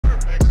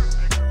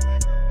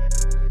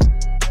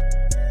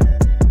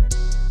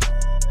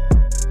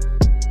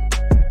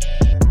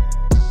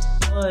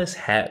What's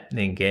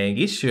happening, gang?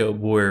 It's your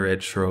boy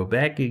Retro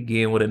back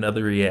again with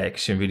another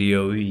reaction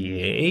video.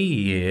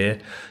 Yeah.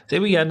 Today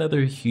we got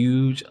another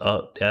huge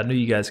update. I know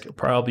you guys can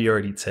probably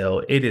already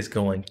tell it is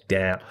going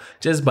down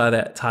just by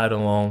that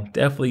title alone.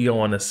 Definitely don't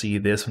want to see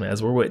this one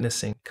as we're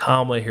witnessing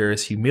Kamala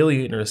Harris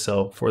humiliating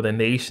herself for the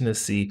nation to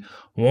see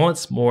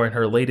once more in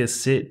her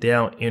latest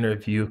sit-down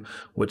interview,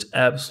 which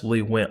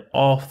absolutely went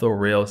off the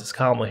rails as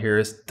Kamala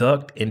Harris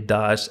ducked and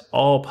dodged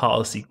all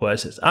policy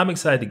questions. I'm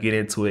excited to get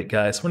into it,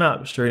 guys. We're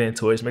not straight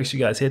into it. Just make sure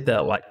you guys hit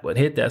that like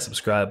button, hit that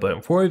subscribe button.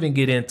 Before we even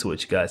get into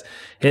it, you guys,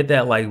 hit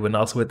that like button,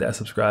 also hit that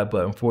subscribe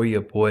button for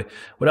your boy.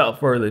 Without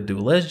further ado,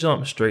 let's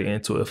jump straight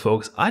into it,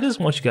 folks. I just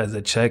want you guys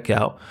to check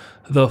out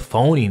the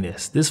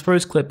phoniness. This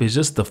first clip is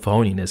just the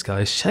phoniness,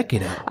 guys. Check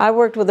it out. I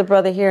worked with a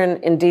brother here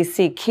in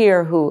DC,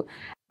 Kier, who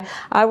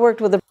I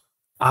worked with a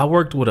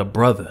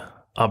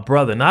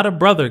brother, not a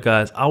brother,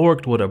 guys. I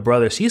worked with a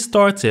brother. She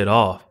starts it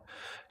off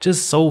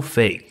just so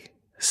fake,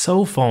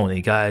 so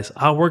phony, guys.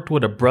 I worked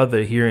with a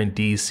brother here in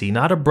DC,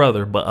 not a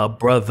brother, but a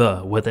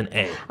brother with an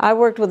A. I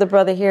worked with a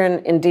brother here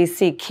in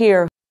DC,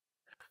 Kier.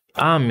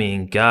 I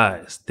mean,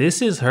 guys,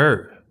 this is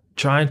her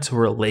trying to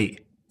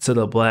relate to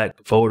the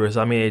black voters.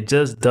 I mean, it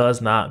just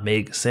does not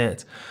make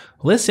sense.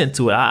 Listen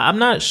to it. I'm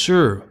not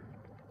sure,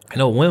 you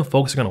know, when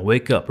folks are going to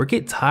wake up or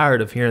get tired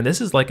of hearing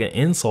this is like an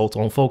insult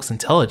on folks'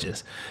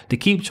 intelligence to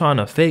keep trying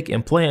to fake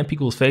and play in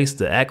people's face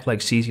to act like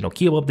she's, you know,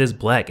 keep up this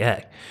black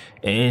act.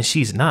 And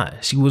she's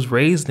not. She was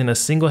raised in a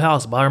single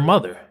house by her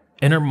mother,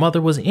 and her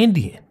mother was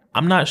Indian.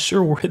 I'm not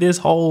sure where this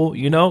whole,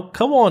 you know,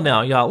 come on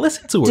now, y'all,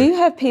 listen to her. Do you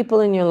have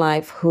people in your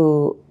life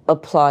who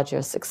applaud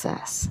your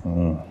success?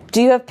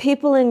 Do you have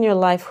people in your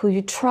life who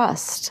you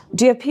trust?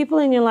 Do you have people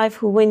in your life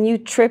who, when you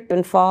trip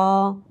and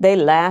fall, they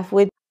laugh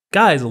with you?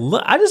 Guys,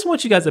 look, I just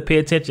want you guys to pay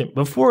attention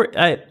before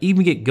I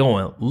even get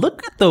going.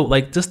 Look at the,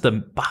 like, just the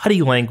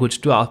body language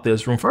throughout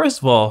this room. First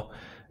of all,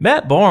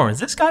 Matt Barnes,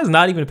 this guy's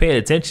not even paying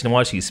attention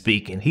while she's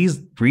speaking.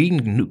 He's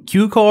reading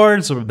cue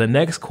cards or the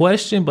next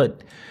question,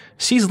 but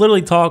she's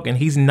literally talking.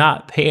 He's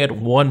not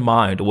paying one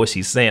mind to what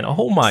she's saying.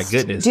 Oh my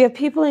goodness. Do you have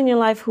people in your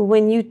life who,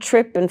 when you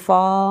trip and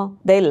fall,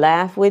 they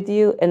laugh with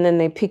you and then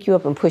they pick you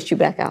up and push you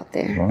back out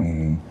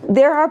there?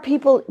 There are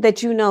people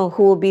that you know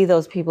who will be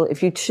those people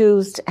if you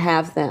choose to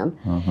have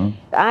them.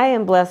 I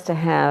am blessed to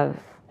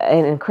have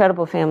an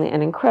incredible family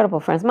and incredible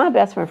friends. My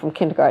best friend from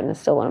kindergarten is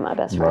still one of my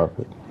best friends.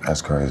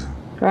 That's crazy.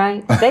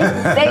 Right?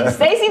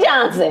 Stacey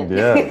Johnson.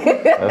 Yeah,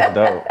 that's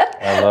dope.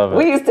 I love it.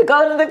 We used to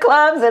go to the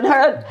clubs and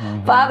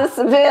her Father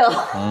Seville.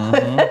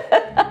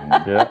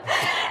 Yeah.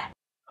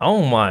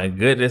 Oh my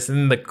goodness,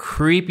 and the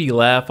creepy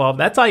laugh off.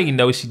 That's how you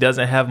know she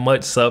doesn't have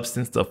much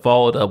substance to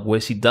follow it up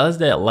with. She does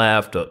that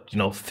laugh to, you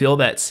know, fill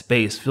that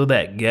space, fill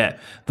that gap,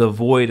 the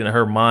void in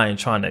her mind,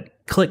 trying to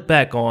click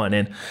back on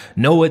and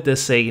know what to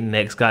say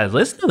next. Guys,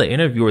 listen to the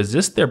interviewers.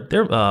 Just their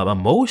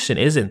emotion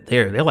isn't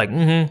there. They're like,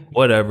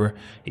 whatever.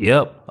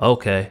 Yep,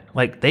 okay.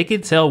 Like, they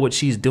can tell what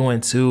she's doing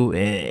too,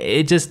 and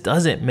it just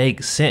doesn't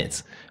make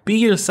sense. Be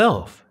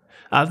yourself.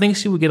 I think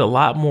she would get a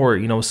lot more,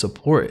 you know,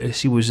 support if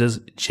she was just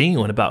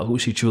genuine about who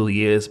she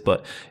truly is,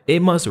 but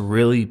it must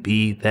really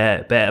be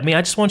that bad. I mean,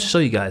 I just want to show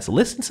you guys,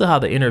 listen to how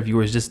the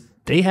interviewers just,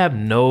 they have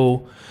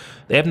no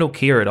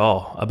care at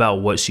all about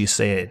what she's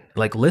saying.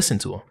 Like, listen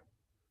to them.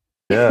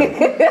 Yeah,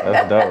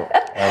 that's dope.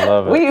 I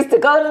love it. We used to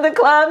go to the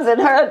clubs and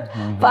her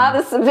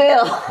Father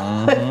Seville.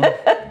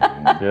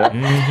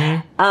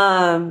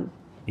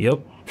 Yep.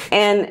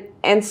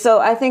 And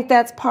so I think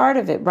that's part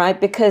of it, right?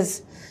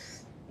 Because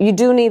you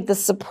do need the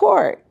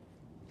support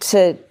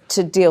to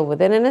deal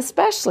with it. And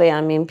especially,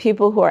 I mean,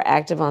 people who are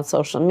active on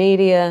social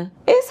media,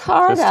 it's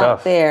hard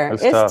out there.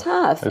 It's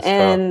tough.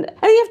 And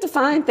you have to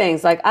find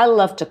things. Like, I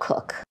love to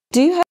cook.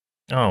 Do you have...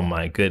 Oh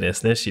my goodness,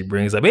 then she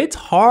brings up, it's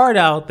hard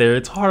out there.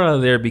 It's hard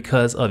out there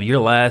because of your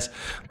last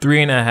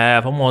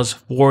 3.5,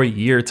 almost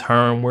 4-year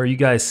term where you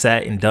guys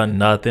sat and done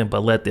nothing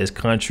but let this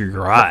country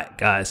rot,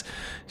 guys.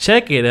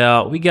 Check it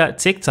out. We got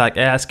TikTok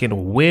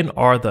asking, when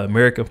are the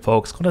American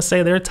folks going to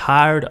say they're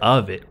tired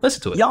of it?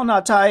 Listen to it. Y'all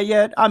not tired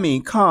yet? I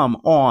mean, come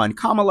on.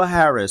 Kamala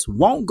Harris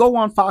won't go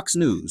on Fox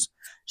News.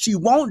 She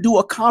won't do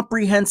a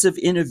comprehensive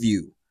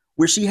interview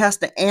where she has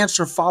to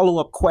answer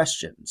follow-up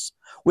questions,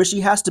 where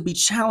she has to be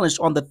challenged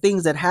on the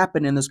things that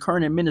happen in this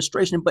current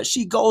administration, but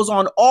she goes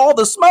on all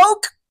the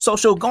smoke. So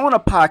she'll go on a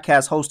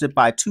podcast hosted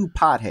by two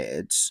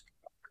potheads,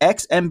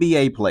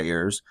 ex-NBA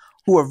players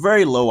who are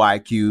very low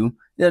IQ.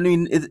 I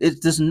mean,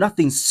 there's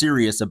nothing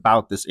serious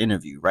about this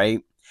interview, right?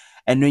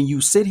 And then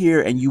you sit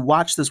here and you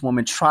watch this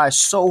woman try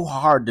so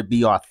hard to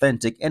be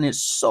authentic, and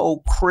it's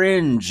so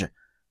cringe.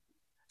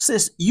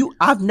 Sis,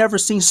 I've never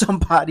seen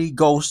somebody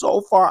go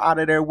so far out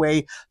of their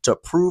way to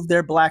prove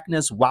their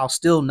blackness while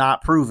still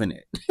not proving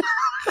it.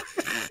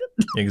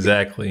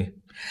 Exactly.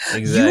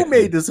 You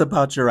made this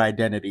about your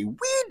identity.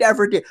 We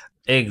never did.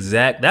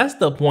 That's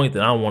the point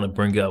that I want to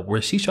bring up,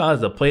 where she tries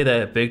to play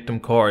that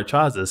victim card,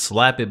 tries to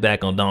slap it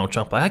back on Donald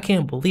Trump. Like, I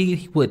can't believe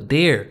he would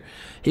dare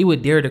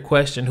to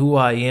question who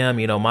I am,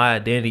 you know, my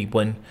identity,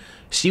 when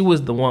she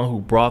was the one who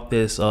brought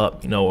this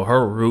up, you know,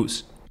 her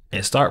roots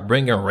and start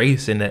bringing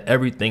race into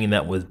everything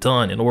that was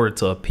done in order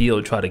to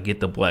appeal, try to get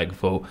the black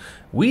vote.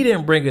 We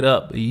didn't bring it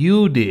up.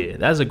 You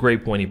did. That's a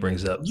great point he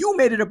brings up. You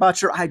made it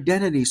about your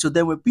identity. So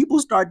then when people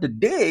start to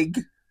dig,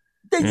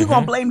 then you're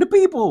going to blame the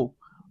people.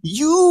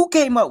 You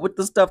came up with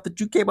the stuff that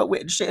you came up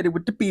with and shared it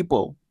with the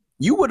people.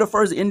 You were the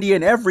first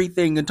Indian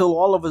everything until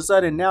all of a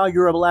sudden now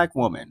you're a black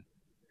woman.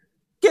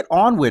 Get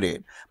on with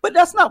it. But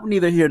that's not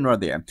neither here nor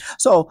there.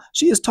 So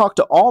she has talked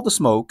to all the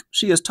smoke.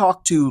 She has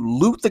talked to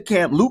Luke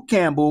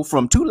Campbell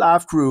from 2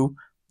 Live Crew.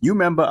 You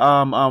remember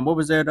what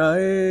was that?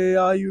 Hey,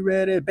 are you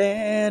ready?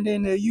 Band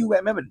in the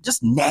U.S. Remember,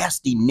 just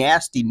nasty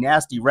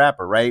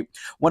rapper, right?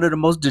 One of the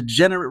most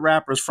degenerate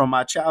rappers from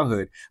my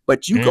childhood.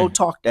 But you go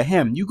talk to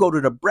him. You go to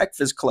the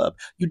Breakfast Club.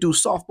 You do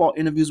softball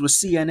interviews with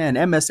CNN,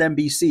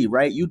 MSNBC,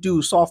 right? You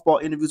do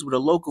softball interviews with a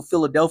local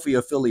Philadelphia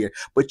affiliate,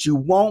 but you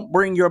won't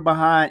bring your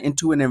behind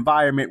into an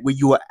environment where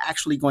you are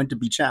actually going to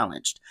be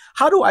challenged.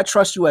 How do I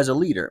trust you as a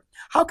leader?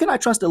 How can I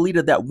trust a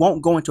leader that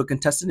won't go into a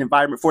contested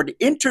environment for the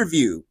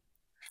interview?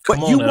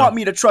 But you want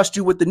me to trust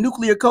you with the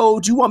nuclear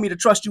codes. You want me to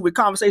trust you with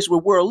conversations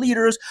with world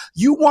leaders.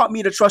 You want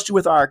me to trust you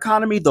with our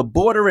economy, the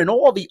border, and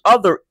all the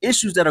other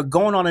issues that are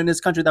going on in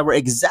this country that were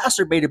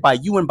exacerbated by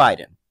you and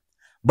Biden.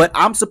 But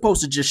I'm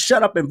supposed to just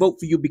shut up and vote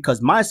for you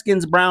because my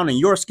skin's brown and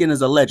your skin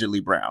is allegedly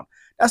brown.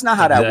 That's not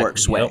how that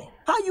works, Sway. Yep.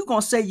 How you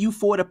going to say you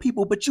for the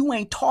people, but you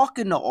ain't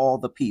talking to all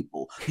the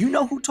people? You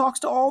know who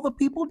talks to all the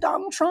people?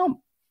 Donald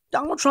Trump.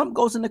 Donald Trump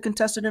goes into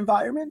contested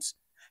environments.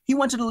 He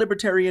went to the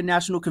Libertarian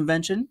National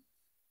Convention.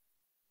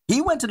 He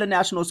went to the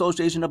National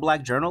Association of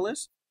Black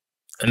Journalists.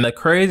 And the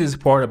craziest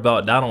part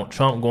about Donald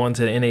Trump going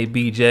to the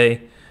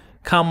NABJ,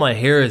 Kamala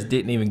Harris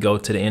didn't even go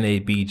to the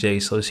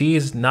NABJ. So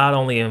she's not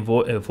only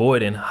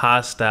avoiding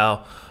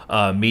hostile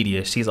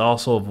media, she's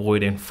also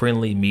avoiding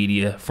friendly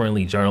media,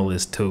 friendly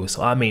journalists too.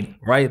 So, I mean,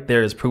 right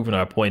there is proving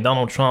our point.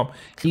 Donald Trump,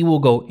 he will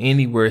go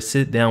anywhere,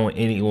 sit down with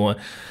anyone,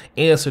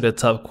 answer the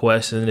tough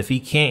questions. And if he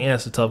can't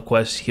answer tough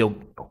questions, he'll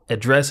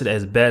address it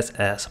as best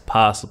as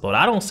possible.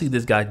 I don't see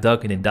this guy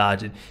ducking and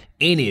dodging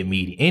any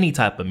media, any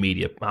type of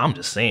media. I'm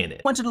just saying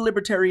it. Went to the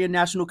Libertarian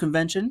National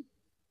Convention.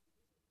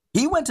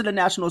 He went to the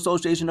National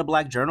Association of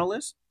Black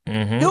Journalists.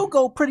 He'll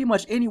go pretty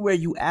much anywhere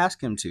you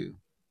ask him to.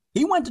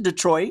 He went to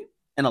Detroit,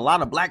 and a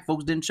lot of black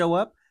folks didn't show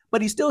up,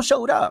 but he still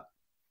showed up.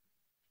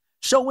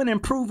 Showing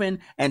and proving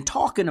and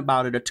talking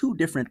about it are two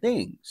different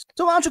things.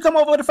 So why don't you come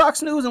over to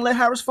Fox News and let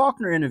Harris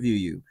Faulkner interview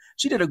you?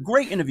 She did a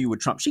great interview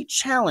with Trump. She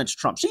challenged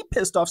Trump. She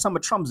pissed off some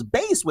of Trump's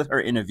base with her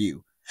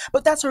interview.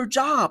 But that's her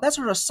job. That's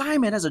her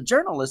assignment as a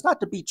journalist, not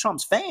to be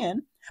Trump's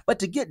fan, but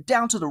to get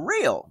down to the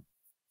real.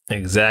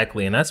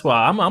 Exactly. And that's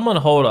why I'm going to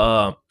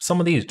hold some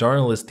of these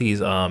journalists, these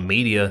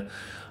media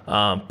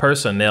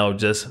personnel,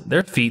 just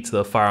their feet to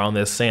the fire on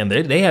this, saying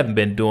they haven't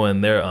been doing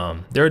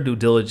their due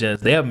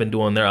diligence. They haven't been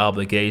doing their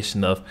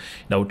obligation of,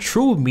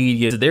 true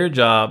media. It's their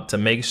job to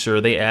make sure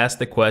they ask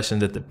the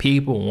questions that the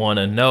people want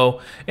to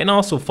know and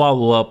also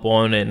follow up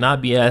on it,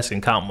 not be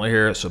asking Kamala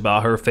Harris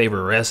about her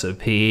favorite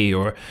recipe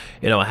or,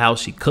 how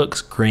she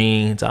cooks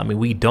greens. I mean,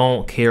 we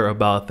don't care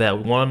about that.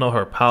 We want to know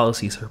her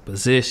policies, her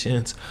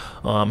positions,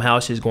 how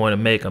she's going to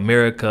make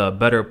America a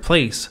better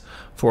place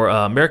for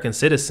American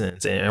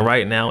citizens, and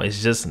right now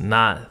it's just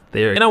not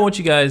there. And I want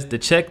you guys to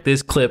check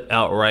this clip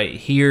out right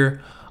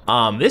here.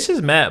 This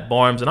is Matt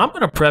Barnes, and I'm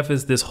going to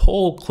preface this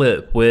whole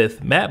clip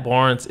with Matt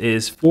Barnes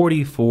is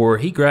 44.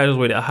 He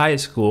graduated high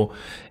school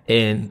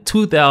in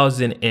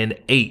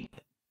 2008.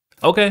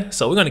 Okay,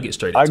 so we're going to get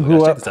straight into it. I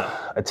grew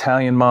up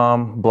Italian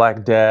mom,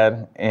 black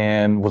dad,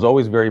 and was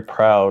always very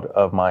proud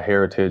of my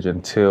heritage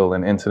until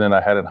an incident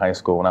I had in high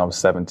school when I was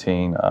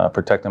 17,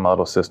 protecting my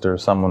little sister.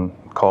 Someone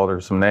called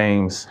her some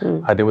names.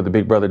 I did what the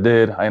big brother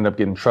did. I ended up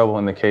getting in trouble,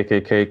 and the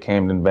KKK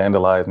came and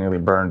vandalized, nearly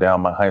burned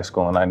down my high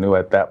school. And I knew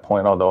at that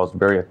point, although I was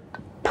very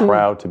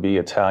proud to be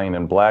Italian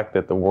and black,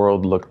 that the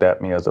world looked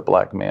at me as a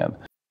black man.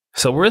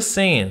 So we're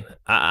saying,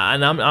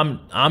 and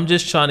I'm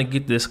just trying to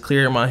get this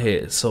clear in my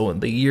head. So in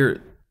the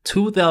year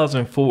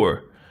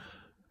 2004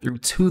 through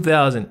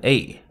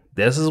 2008,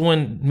 this is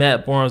when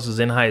Matt Barnes was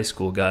in high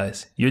school,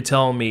 guys. You're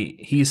telling me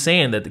he's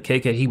saying that the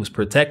KKK, he was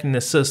protecting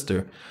his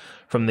sister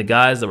from the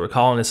guys that were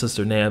calling his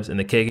sister names, and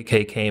the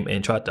KKK came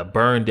and tried to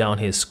burn down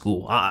his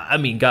school. I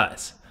mean,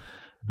 guys,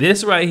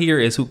 this right here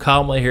is who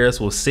Kamala Harris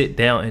will sit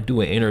down and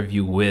do an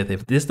interview with.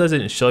 If this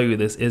doesn't show you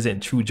this isn't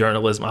true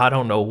journalism, I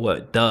don't know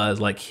what does.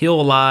 Like,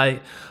 he'll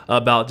lie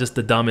about just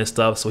the dumbest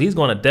stuff. So he's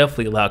going to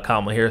definitely allow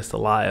Kamala Harris to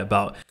lie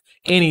about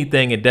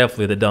anything, and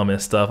definitely the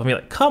dumbest stuff. I mean,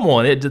 like, come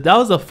on. That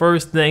was the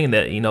first thing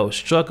that,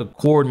 struck a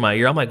chord in my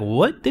ear. I'm like,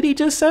 what did he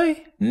just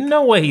say?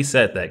 No way he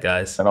said that,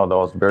 guys. And although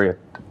I was very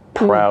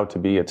proud to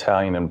be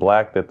Italian and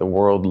black, that the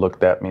world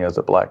looked at me as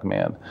a black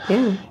man.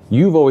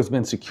 You've always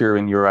been secure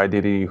in your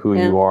identity, who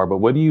you are, but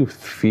what do you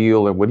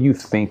feel or what do you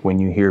think when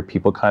you hear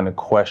people kind of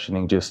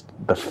questioning just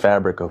the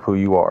fabric of who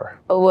you are?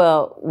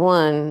 Well,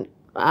 one,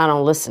 I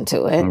don't listen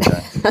to it.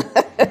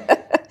 Okay.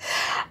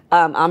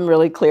 I'm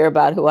really clear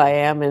about who I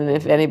am, and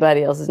if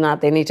anybody else is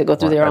not, they need to go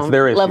through their own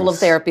level of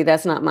therapy.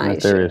 That's not my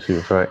issue. Their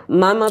issues, right?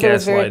 My mother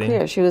was very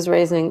clear. She was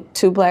raising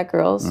two black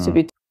girls to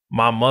be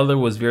My mother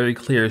was very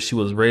clear. She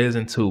was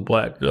raising 2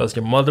 black girls.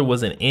 Your mother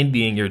was an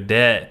Indian. Your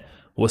dad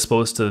was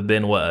supposed to have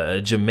been what, a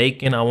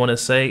Jamaican, I want to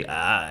say.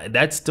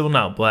 That's still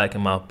not black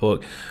in my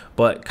book.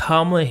 But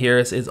Kamala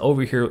Harris is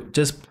over here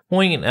just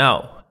pointing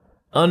out,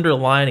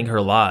 underlining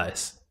her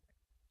lies.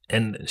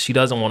 And she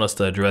doesn't want us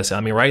to address it. I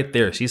mean, right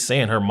there, she's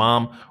saying her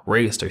mom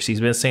raised her. She's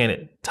been saying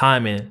it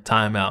time in,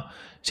 time out.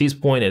 She's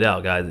pointed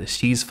out, guys, that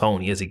she's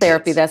phony as it gets.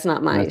 Therapy, that's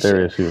not my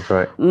issue. Issue,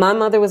 right. My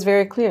mother was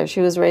very clear. She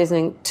was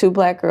raising 2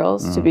 black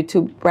girls to be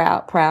 2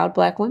 proud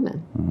black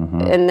women.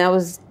 And that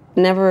was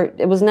never,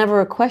 it was never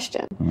a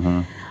question.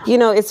 You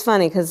know, it's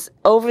funny because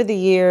over the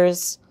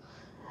years,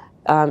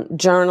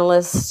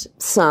 journalists,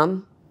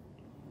 some,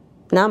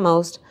 not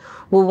most,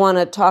 will want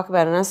to talk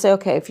about it. And I say,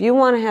 okay, if you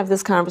want to have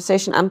this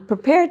conversation, I'm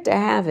prepared to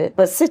have it,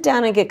 but sit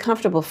down and get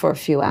comfortable for a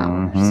few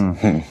hours.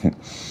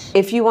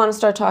 If you want to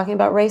start talking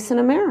about race in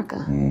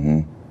America,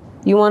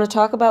 you want to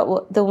talk about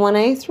what, the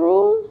 1/8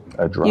 rule?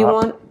 A drop. You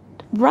want,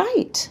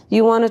 right.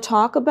 You want to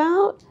talk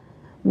about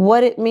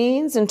what it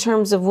means in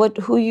terms of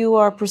who you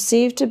are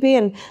perceived to be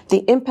and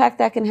the impact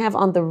that can have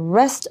on the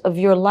rest of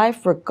your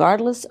life,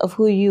 regardless of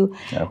who you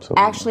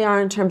actually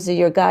are in terms of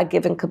your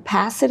God-given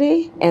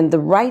capacity and the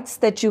rights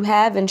that you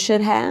have and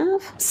should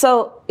have.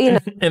 So, you know.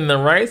 And the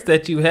rights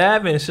that you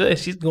have and should,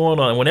 she's going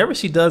on. Whenever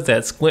she does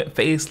that squint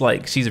face,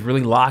 like she's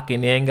really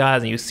locking in,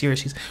 guys, and you see her,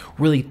 she's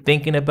really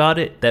thinking about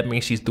it, that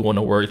means she's doing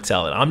a word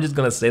salad. I'm just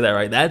going to say that,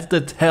 right? That's the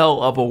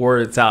tell of a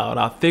word salad.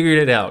 I figured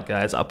it out,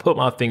 guys. I put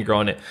my finger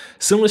on it.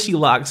 As soon as she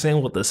locks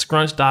in with the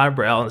scrunched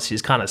eyebrow and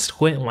she's kind of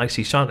squinting like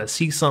she's trying to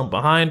see something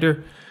behind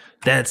her,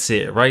 that's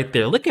it right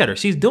there. Look at her.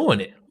 She's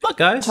doing it. Look,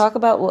 guys. Talk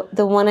about what,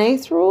 the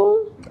 1/8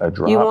 rule? A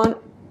drop. You want,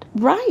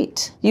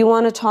 right. You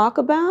want to talk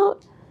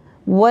about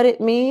what it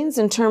means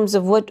in terms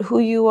of who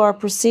you are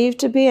perceived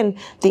to be and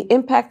the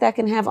impact that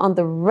can have on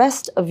the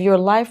rest of your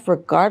life,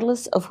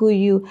 regardless of who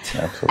you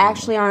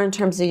actually are in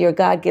terms of your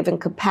God-given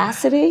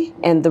capacity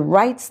and the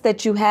rights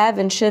that you have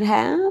and should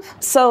have.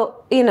 So,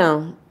 you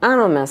know, I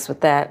don't mess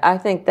with that. I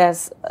think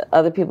that's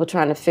other people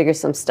trying to figure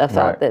some stuff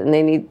out that and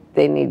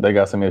they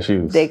got some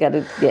issues. They got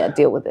to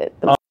deal with it.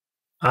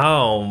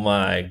 Oh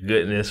my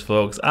goodness,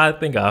 folks. I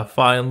think I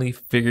finally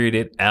figured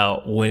it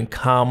out. When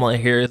Kamala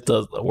Harris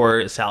does the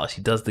word salad,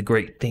 she does the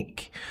great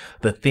think.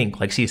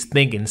 Like she's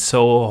thinking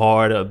so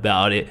hard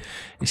about it.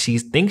 She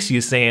thinks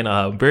she's saying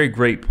very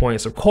great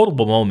points or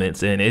quotable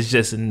moments, and it's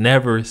just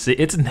never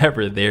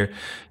there.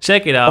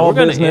 Check it out. We're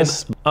going to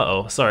end.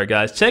 Uh-oh, sorry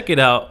guys. Check it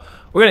out.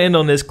 We're going to end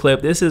on this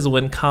clip. This is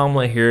when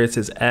Kamala Harris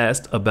is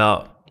asked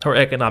about her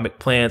economic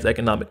plans,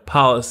 economic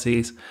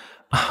policies.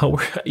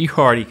 You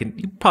probably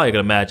can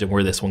imagine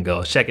where this one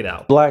goes. Check it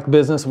out. Black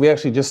business. We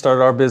actually just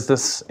started our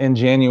business in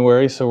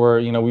January, so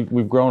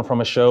we've grown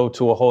from a show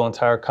to a whole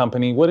entire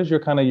company. What is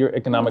your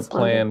economic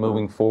plan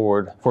moving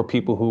forward for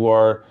people who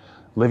are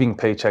living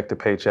paycheck to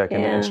paycheck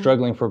and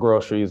struggling for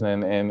groceries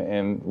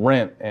and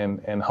rent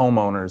and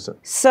homeowners?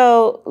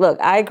 So look,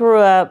 I grew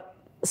up.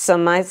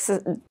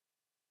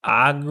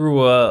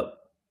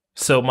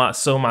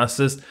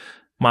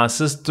 My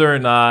sister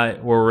and I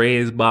were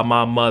raised by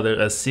my mother,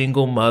 a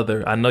single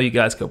mother. I know you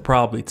guys could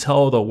probably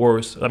tell the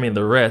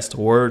rest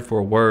word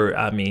for word.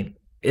 I mean,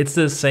 it's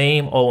the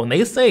same old, and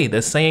they say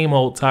the same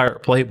old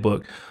tired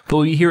playbook. But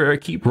we hear her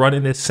keep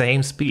running this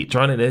same speech,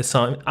 running this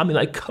song. I mean,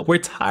 like, we're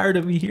tired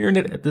of hearing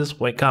it at this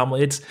point,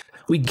 Kamala.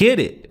 We get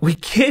it. We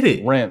get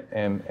it. Rent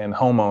and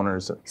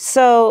homeowners.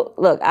 So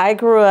look, I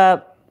grew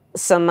up.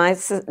 So my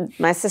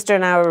sister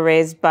and I were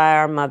raised by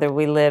our mother.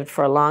 We lived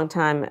for a long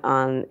time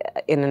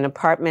in an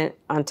apartment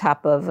on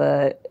top of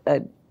a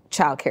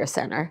child care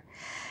center.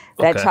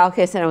 That child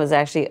care center was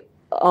actually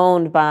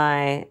owned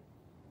by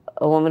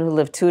a woman who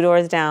lived 2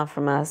 doors down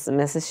from us,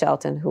 Mrs.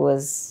 Shelton, who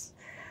was,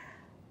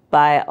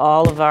 by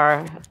all of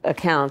our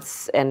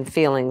accounts and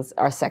feelings,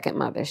 our second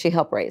mother. She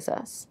helped raise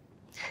us.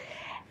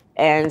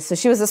 And so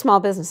she was a small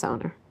business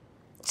owner.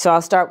 So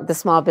I'll start with the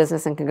small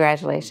business, and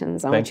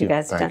congratulations on what you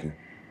guys have done.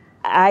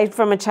 I,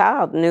 from a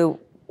child, knew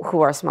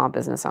who our small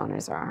business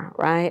owners are,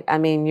 right? I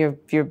mean, you're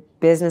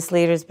business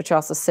leaders, but you're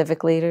also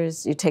civic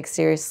leaders. You take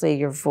seriously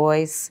your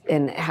voice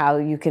and how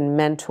you can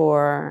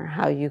mentor,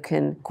 how you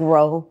can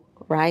grow,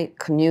 right?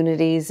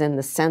 Communities and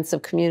the sense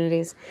of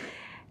communities.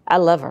 I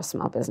love our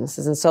small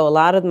businesses. And so a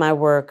lot of my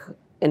work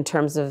in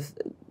terms of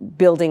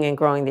building and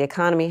growing the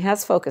economy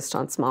has focused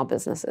on small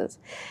businesses.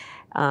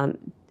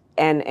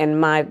 And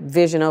my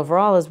vision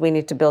overall is we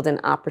need to build an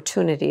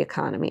opportunity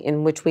economy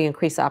in which we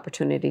increase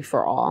opportunity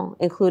for all,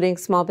 including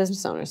small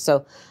business owners. So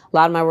a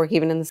lot of my work,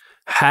 even in the...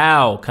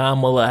 How,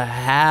 Kamala,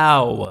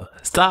 how?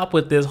 Stop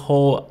with this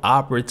whole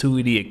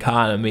opportunity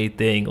economy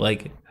thing.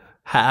 Like,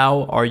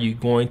 how are you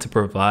going to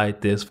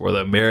provide this for the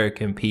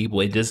American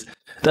people? It just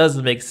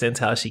doesn't make sense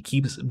how she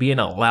keeps being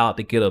allowed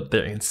to get up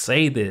there and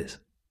say this.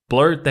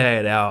 blurt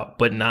that out,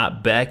 but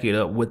not back it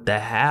up with the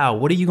how.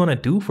 What are you going to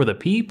do for the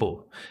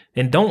people?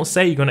 And don't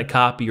say you're going to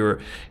copy or,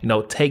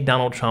 take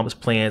Donald Trump's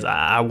plans.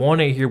 I want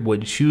to hear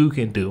what you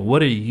can do.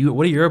 What are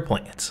your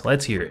plans?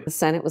 Let's hear it. The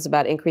Senate was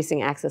about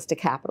increasing access to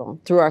capital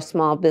through our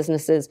small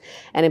businesses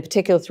and in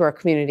particular through our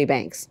community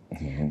banks.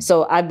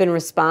 So I've been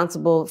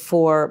responsible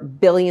for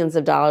billions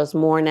of dollars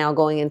more now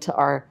going into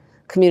our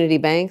community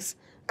banks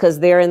because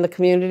they're in the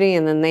community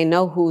and then they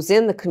know who's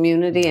in the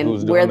community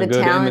and where the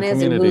talent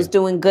is and who's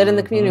doing good in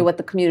the community, what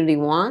the community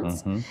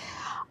wants.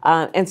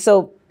 And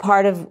so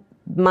part of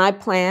my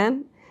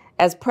plan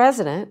as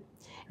president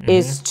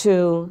is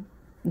to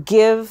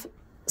give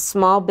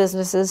small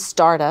businesses,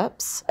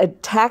 startups, a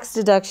tax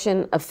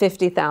deduction of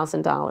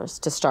 $50,000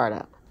 to start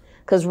up.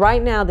 Because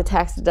right now the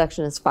tax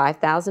deduction is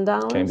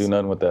 $5,000. Can't do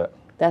nothing with that.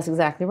 That's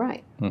exactly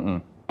right.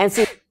 And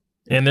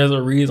there's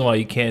a reason why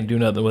you can't do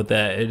nothing with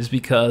that. It is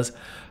because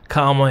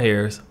Kamala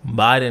Harris,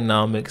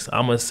 Bidenomics,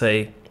 I'm going to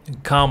say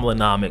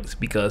Kamalanomics,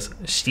 because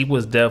she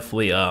was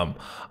definitely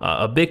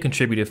a big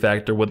contributing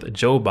factor with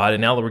Joe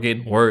Biden. Now that we're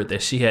getting word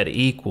that she had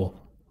equal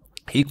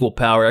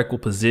power, equal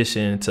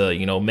position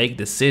to, make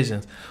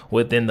decisions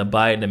within the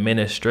Biden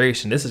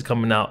administration. This is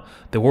coming out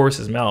the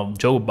horse's mouth.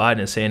 Joe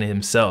Biden is saying it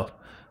himself.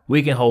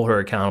 We can hold her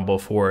accountable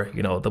for,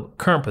 the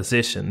current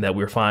position that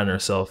we're finding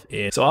ourselves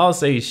in. So I'll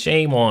say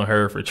shame on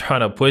her for trying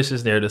to push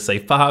us there to say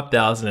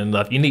 5,000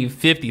 enough. You need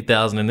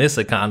 50,000 in this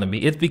economy.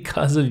 It's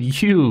because of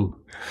you.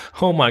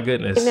 Oh my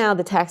goodness. Right now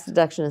the tax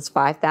deduction is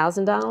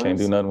 $5,000. Can't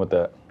do nothing with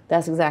that.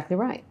 That's exactly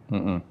right.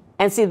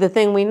 And see, the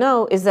thing we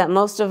know is that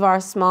most of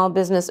our small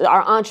business,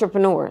 our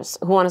entrepreneurs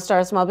who want to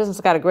start a small business,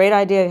 got a great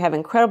idea, have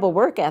incredible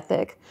work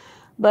ethic,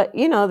 but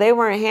they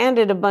weren't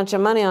handed a bunch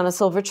of money on a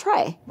silver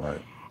tray. Right.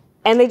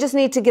 And they just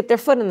need to get their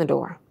foot in the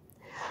door.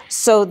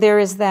 So there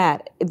is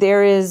that.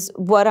 There is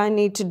what I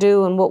need to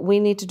do and what we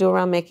need to do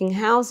around making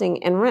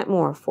housing and rent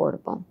more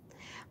affordable.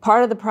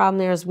 Part of the problem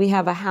there is we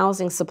have a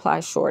housing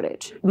supply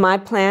shortage. My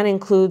plan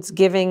includes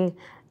giving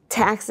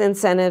tax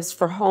incentives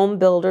for home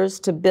builders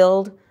to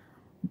build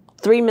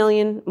 3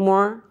 million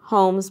more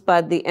homes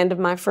by the end of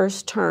my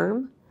first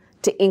term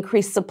to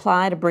increase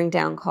supply to bring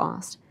down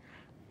cost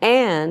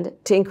and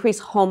to increase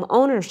home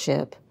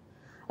ownership,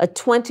 a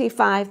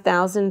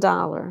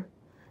 $25,000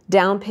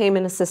 down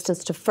payment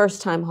assistance to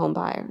first-time home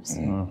buyers.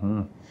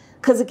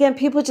 Because again,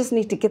 people just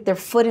need to get their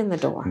foot in the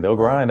door. They'll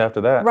grind after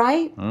that.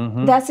 Right?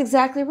 That's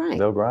exactly right.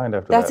 They'll grind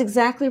after that. That's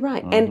exactly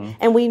right.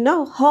 And we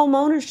know home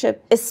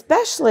ownership,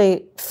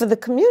 especially for the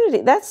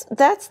community, that's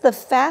the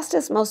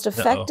fastest, most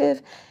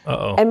effective,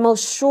 and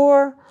most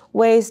sure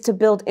ways to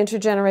build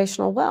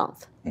intergenerational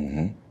wealth.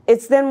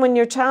 It's then when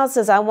your child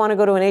says, I want to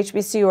go to an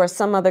HBCU or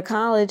some other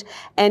college,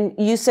 and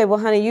you say, well,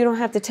 honey, you don't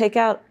have to take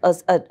out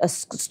a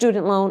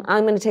student loan.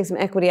 I'm going to take some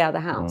equity out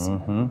of the house.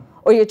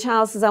 Or your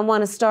child says, I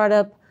want to start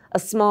up a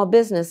small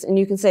business, and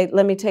you can say,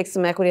 let me take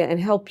some equity and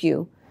help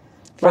you.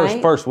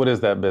 First, what is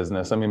that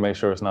business? Let me make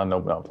sure it's not no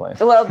plan.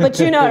 Well, but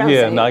you know what I'm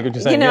saying. No, I get what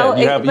you're saying.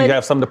 You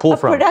have something to pull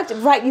from.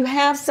 Productive, right? You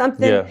have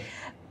something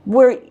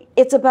where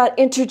it's about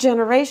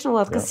intergenerational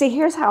wealth. Because see,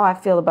 here's how I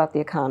feel about the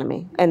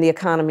economy and the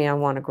economy I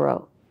want to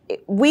grow.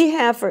 We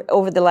have, for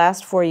over the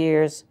last 4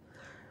 years,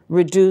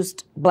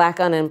 reduced Black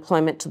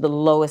unemployment to the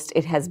lowest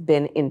it has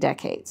been in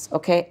decades.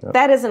 Okay,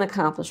 that is an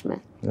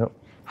accomplishment.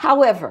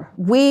 However,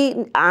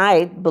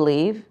 I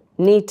believe,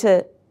 need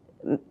to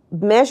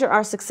measure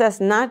our success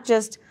not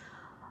just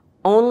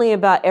only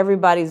about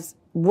everybody's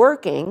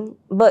working,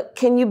 but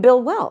can you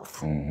build wealth?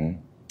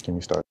 Can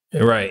you start?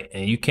 Right,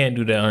 and you can't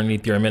do that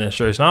underneath your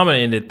administration. I'm gonna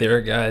end it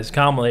there, guys.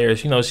 Kamala Harris,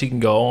 she can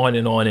go on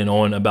and on and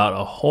on about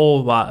a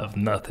whole lot of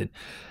nothing.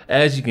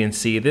 As you can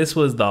see, this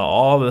was the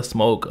All the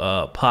Smoke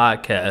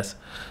podcast.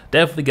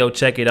 Definitely go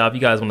check it out if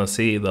you guys want to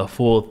see the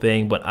full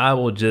thing. But I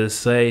will just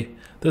say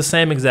the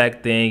same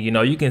exact thing.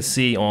 You can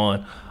see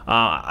on,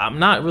 I'm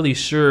not really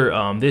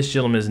sure this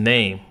gentleman's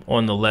name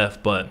on the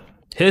left, but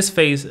his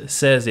face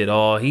says it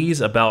all.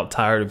 He's about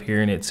tired of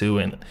hearing it too.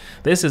 And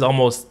this is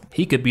almost,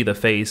 he could be the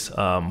face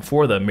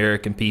for the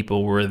American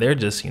people, where they're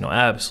just,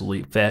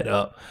 absolutely fed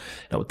up,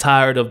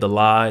 tired of the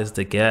lies,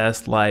 the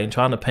gaslighting,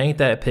 trying to paint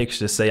that picture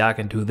to say, I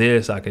can do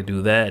this, I can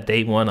do that.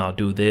 Day one, I'll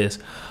do this.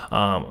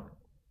 I'm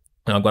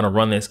going to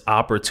run this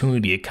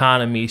opportunity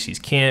economy. She's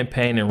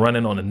campaigning,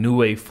 running on a new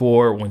way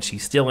forward when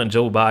she's still in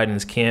Joe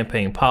Biden's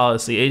campaign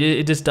policy.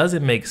 It just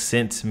doesn't make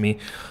sense to me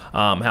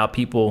how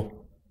people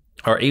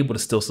are able to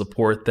still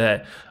support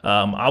that.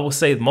 I will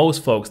say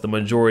most folks, the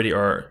majority,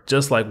 are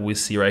just like we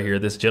see right here,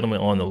 this gentleman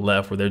on the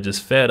left, where they're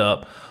just fed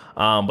up.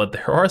 But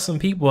there are some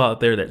people out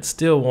there that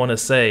still want to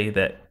say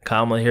that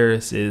Kamala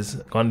Harris is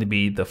going to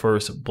be the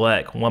first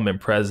Black woman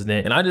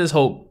president. And I just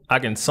hope I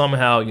can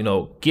somehow,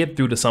 get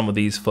through to some of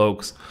these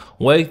folks,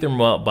 wake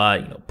them up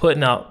by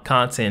putting out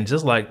content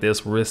just like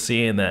this. We're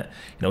seeing that,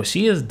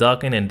 she is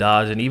ducking and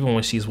dodging, even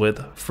when she's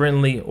with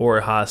friendly or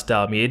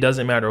hostile media. It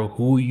doesn't matter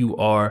who you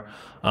are.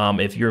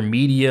 If you're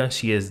media,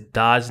 she is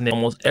dodging it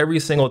almost every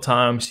single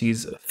time.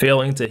 She's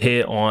failing to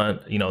hit on,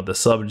 the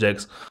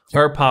subjects,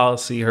 her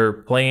policy, her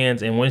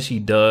plans. And when she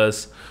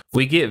does,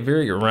 We get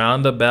very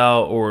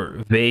roundabout or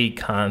vague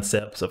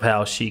concepts of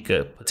how she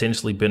could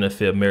potentially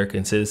benefit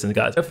American citizens.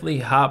 Guys,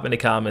 definitely hop in the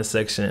comment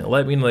section and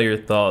let me know your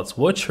thoughts,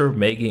 what you're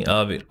making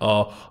of it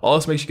all.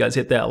 Also, make sure you guys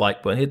hit that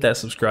like button, hit that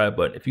subscribe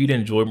button if you'd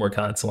enjoy more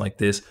content like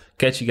this.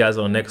 Catch you guys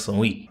on the next one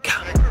week.